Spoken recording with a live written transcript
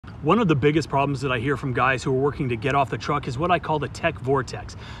One of the biggest problems that I hear from guys who are working to get off the truck is what I call the tech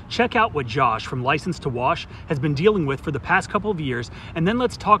vortex. Check out what Josh from 𝐿icense2Wash has been dealing with for the past couple of years, and then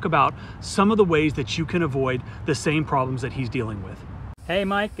let's talk about some of the ways that you can avoid the same problems that he's dealing with. Hey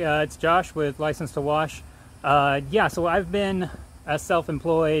Mike, it's Josh with 𝐿icense2Wash. So I've been a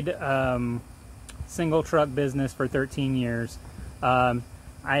self-employed single truck business for 13 years.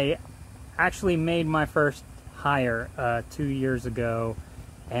 I actually made my first hire 2 years ago,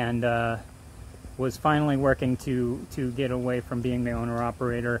 and was finally working to get away from being the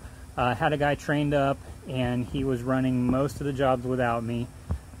owner-operator. Had a guy trained up, and he was running most of the jobs without me.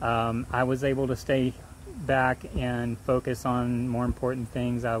 I was able to stay back and focus on more important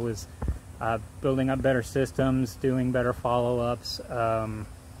things. I was building up better systems, doing better follow-ups, and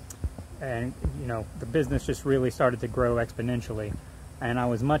the business just really started to grow exponentially, and I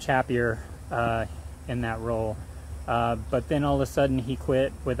was much happier in that role. But then all of a sudden he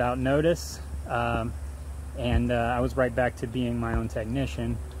quit without notice, and I was right back to being my own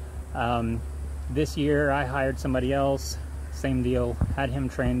technician. This year I hired somebody else, same deal, had him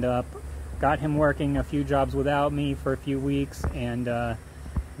trained up, got him working a few jobs without me for a few weeks, and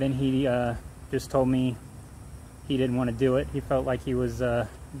then he just told me he didn't want to do it. He felt like he was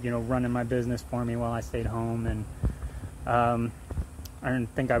running my business for me while I stayed home, and I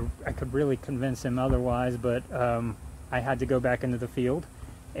didn't think I could really convince him otherwise, but I had to go back into the field,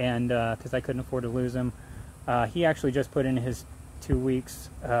 and because I couldn't afford to lose him. He actually just put in his 2 weeks,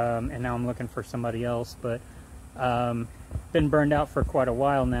 and now I'm looking for somebody else, but been burned out for quite a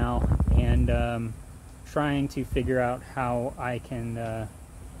while now, and trying to figure out how I can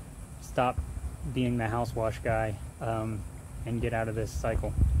stop being the house wash guy and get out of this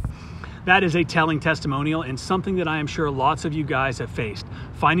cycle. That is a telling testimonial, and something that I am sure lots of you guys have faced.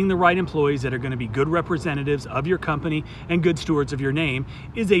 Finding the right employees that are going to be good representatives of your company and good stewards of your name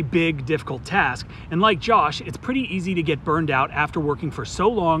is a big, difficult task. And like Josh, it's pretty easy to get burned out after working for so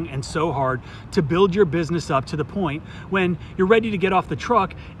long and so hard to build your business up to the point when you're ready to get off the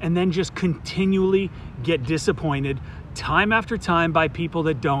truck, and then just continually get disappointed time after time by people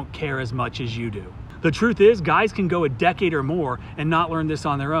that don't care as much as you do. The truth is, guys can go a decade or more and not learn this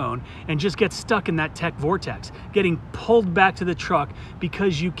on their own and just get stuck in that tech vortex, getting pulled back to the truck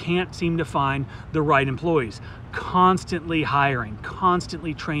because you can't seem to find the right employees. Constantly hiring,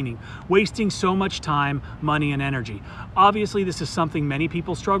 constantly training, wasting so much time, money, and energy. Obviously, this is something many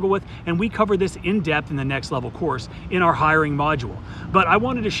people struggle with, and we cover this in depth in the Next Level course in our hiring module. But I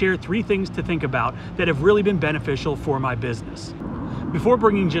wanted to share 3 things to think about that have really been beneficial for my business. Before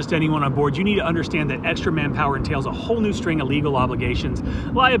bringing just anyone on board, you need to understand that extra manpower entails a whole new string of legal obligations,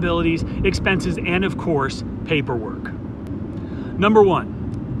 liabilities, expenses, and of course, paperwork. Number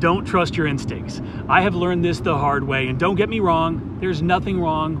 1, don't trust your instincts. I have learned this the hard way, and don't get me wrong, there's nothing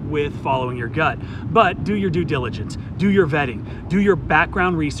wrong with following your gut, but do your due diligence, do your vetting, do your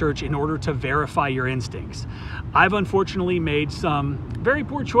background research in order to verify your instincts. I've unfortunately made some very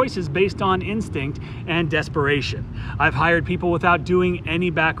poor choices based on instinct and desperation. I've hired people without doing any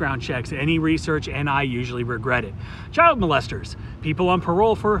background checks, any research, and I usually regret it. Child molesters, people on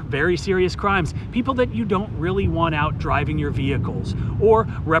parole for very serious crimes, people that you don't really want out driving your vehicles or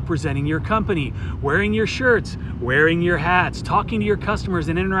representing your company, wearing your shirts, wearing your hats, talking to your customers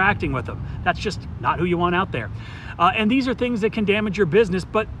and interacting with them. That's just not who you want out there. And these are things that can damage your business,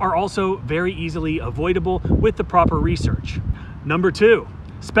 but are also very easily avoidable with the proper research. Number 2,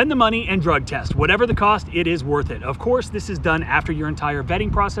 spend the money and drug test. Whatever the cost, it is worth it. Of course, this is done after your entire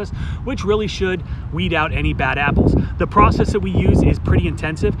vetting process, which really should weed out any bad apples. The process that we use is pretty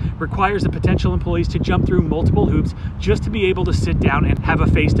intensive, requires the potential employees to jump through multiple hoops just to be able to sit down and have a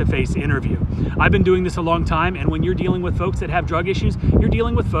face-to-face interview. I've been doing this a long time, and when you're dealing with folks that have drug issues, you're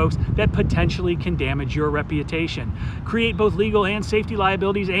dealing with folks that potentially can damage your reputation, create both legal and safety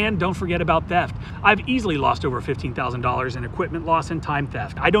liabilities, and don't forget about theft. I've easily lost over $15,000 in equipment loss and time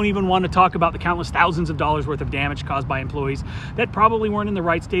theft. I don't even want to talk about the countless thousands of dollars worth of damage caused by employees that probably weren't in the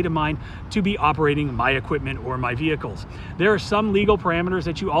right state of mind to be operating my equipment or my vehicles. There are some legal parameters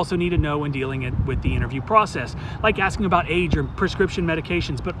that you also need to know when dealing with the interview process, like asking about age or prescription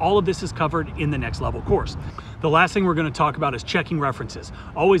medications, but all of this is covered in the Next Level course. The last thing we're going to talk about is checking references.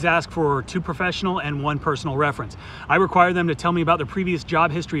 Always ask for 2 professional and 1 personal reference. I require them to tell me about their previous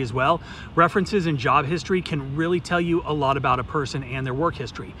job history as well. References and job history can really tell you a lot about a person and their work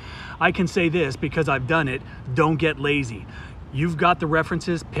history. I can say this because I've done it: don't get lazy. You've got the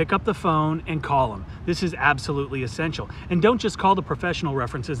references, pick up the phone and call them. This is absolutely essential. And don't just call the professional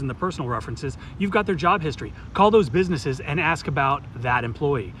references and the personal references. You've got their job history. Call those businesses and ask about that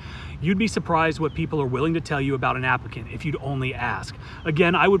employee. You'd be surprised what people are willing to tell you about an applicant if you'd only ask.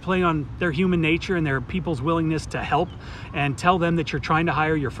 Again, I would play on their human nature and their people's willingness to help and tell them that you're trying to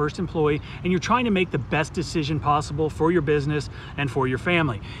hire your first employee and you're trying to make the best decision possible for your business and for your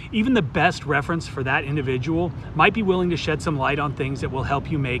family. Even the best reference for that individual might be willing to shed some light on things that will help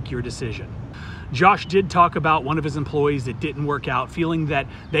you make your decision. Josh did talk about one of his employees that didn't work out, feeling that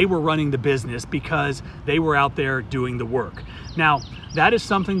they were running the business because they were out there doing the work. Now, that is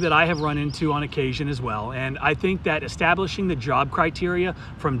something that I have run into on occasion as well, and I think that establishing the job criteria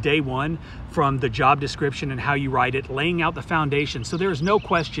from day one, from the job description and how you write it, laying out the foundation so there's no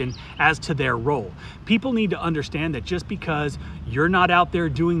question as to their role. People need to understand that just because you're not out there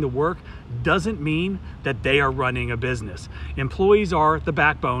doing the work doesn't mean that they are running a business. Employees are the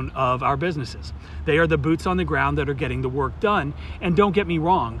backbone of our businesses. They are the boots on the ground that are getting the work done, and don't get me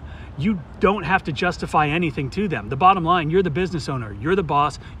wrong, you don't have to justify anything to them. The bottom line, you're the business owner, you're the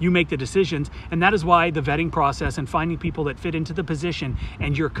boss, you make the decisions, and that is why the vetting process and finding people that fit into the position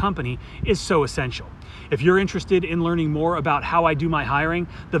and your company is so essential. If you're interested in learning more about how I do my hiring,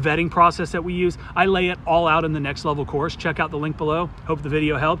 the vetting process that we use, I lay it all out in the Next Level course. Check out the link below. Hope the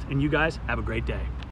video helped, and you guys have a great day.